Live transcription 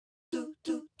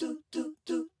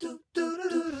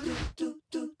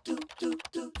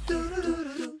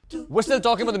We're still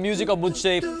talking about the music of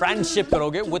Mujhse Fraaandship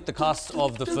Karoge with the cast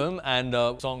of the film and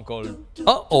a song called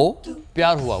Uh-Oh,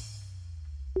 Pyar Hua.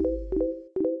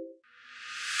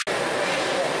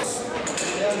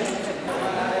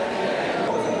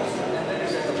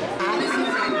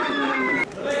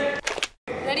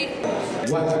 Ready?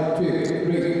 1, 2,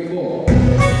 3, 4.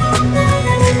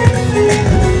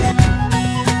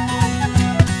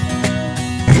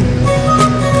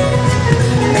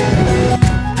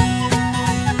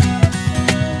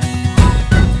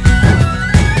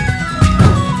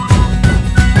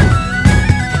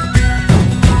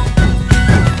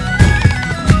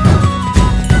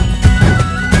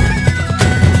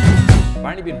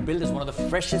 Apparently been billed as one of the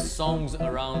freshest songs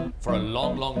around for a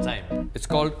long time. It's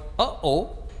called Uh-Oh,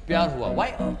 Pyar Hua. Why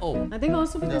Uh-Oh? I think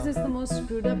also because it's the most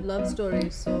screwed up love story,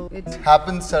 so it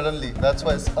happens suddenly. That's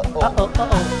why it's uh-oh.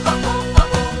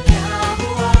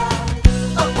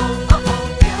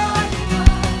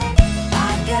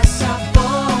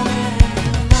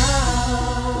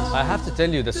 I have to tell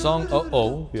you, the song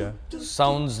Uh-Oh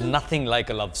sounds nothing like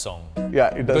a love song. Yeah,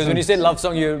 it does. Because when you say love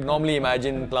song, you normally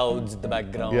imagine clouds in the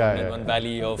background and one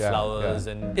valley of flowers,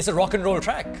 and it's a rock and roll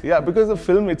track. Yeah, because the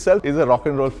film itself is a rock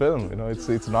and roll film. You know,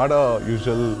 it's not a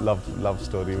usual love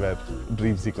story where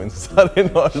dream sequences are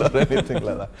involved or anything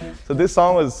like that. So this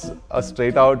song was a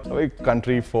straight out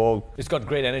country folk. It's got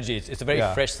great energy. It's a very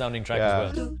fresh sounding track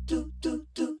as well.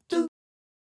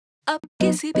 अब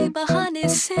किसी भी बहाने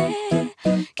से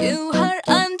क्यों हर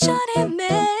अनजाने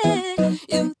में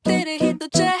यूं तेरे ही तो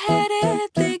चेहरे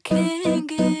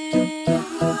दिखेंगे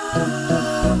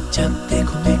जब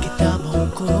देखो मैं किताबों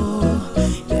को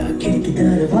या खिड़की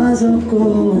दरवाजों को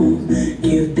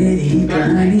क्यों तेरी ही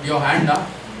कहानी Your hand now.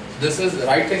 This is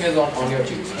right thing is on your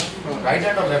cheeks. Right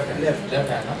hand or left hand? Left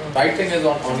hand. Right thing is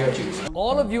on your cheeks.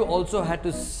 All of you also had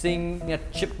to sing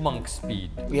at chipmunk speed.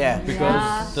 Yeah.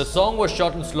 Because the song was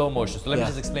shot in slow motion. So let me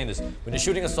just explain this. When you're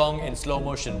shooting a song in slow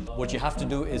motion, what you have to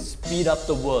do is speed up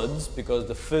the words because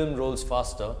the film rolls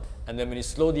faster. And then when you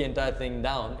slow the entire thing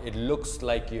down, it looks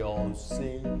like you're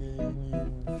singing.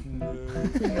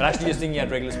 But actually you're singing at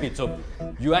regular speed. So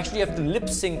you actually have to lip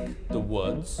sync the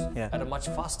words at a much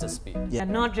faster speed. Yeah,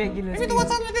 not regular. Maybe the words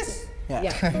sound like this.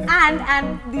 Yeah.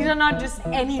 and these are not just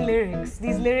any lyrics.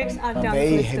 These lyrics are tongue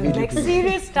twisters, like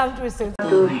serious tongue twisters.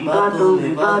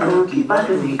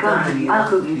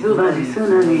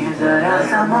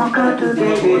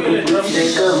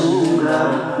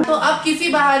 तो अब किसी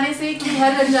बहाने से कि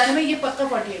हर अनजाने में ये पक्का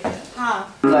 48 है। हाँ।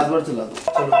 लास्ट बार चला दो।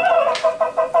 चलो।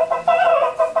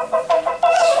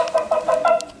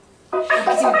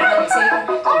 किसी बहाने से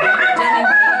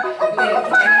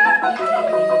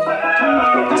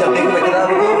जब देखो मैं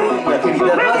किताबों को या खिड़की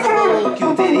दरवाज़ों को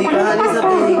क्यों तेरी कहानी सब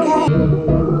कहेंगे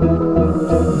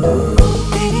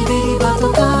तेरी मेरी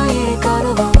बातों का ये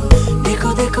कारवां देखो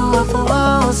देखो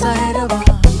अफवाहों सा है रवां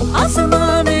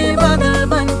आसमां में बादल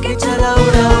बन के चला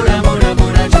उड़ा उड़ा मुड़ा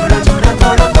मुड़ा छोड़ा छोड़ा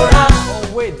थोड़ा थोड़ा.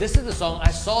 Oh wait, this is the song.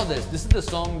 I saw this. This is the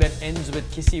song that ends with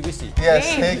kissy wissy. Yes,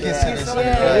 hey kissy wissy.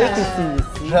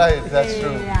 Right, that's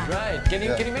true. Right. Can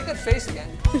you make that face again?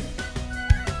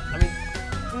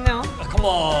 No. Come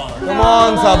on. Come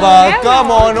on, Saba.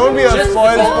 Come on. Don't be a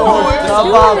spoiled sport.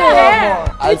 Saba, come on.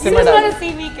 I'll say my You just want to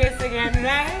see me kiss again,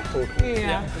 right?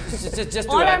 Yeah. Just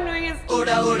All I'm doing is.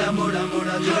 उड़ा उड़ा मुड़ा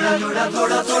मुड़ा जोड़ा जोड़ा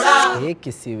थोड़ा थोड़ा. Hey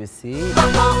kissy wissy.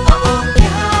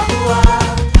 क्या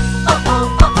हुआ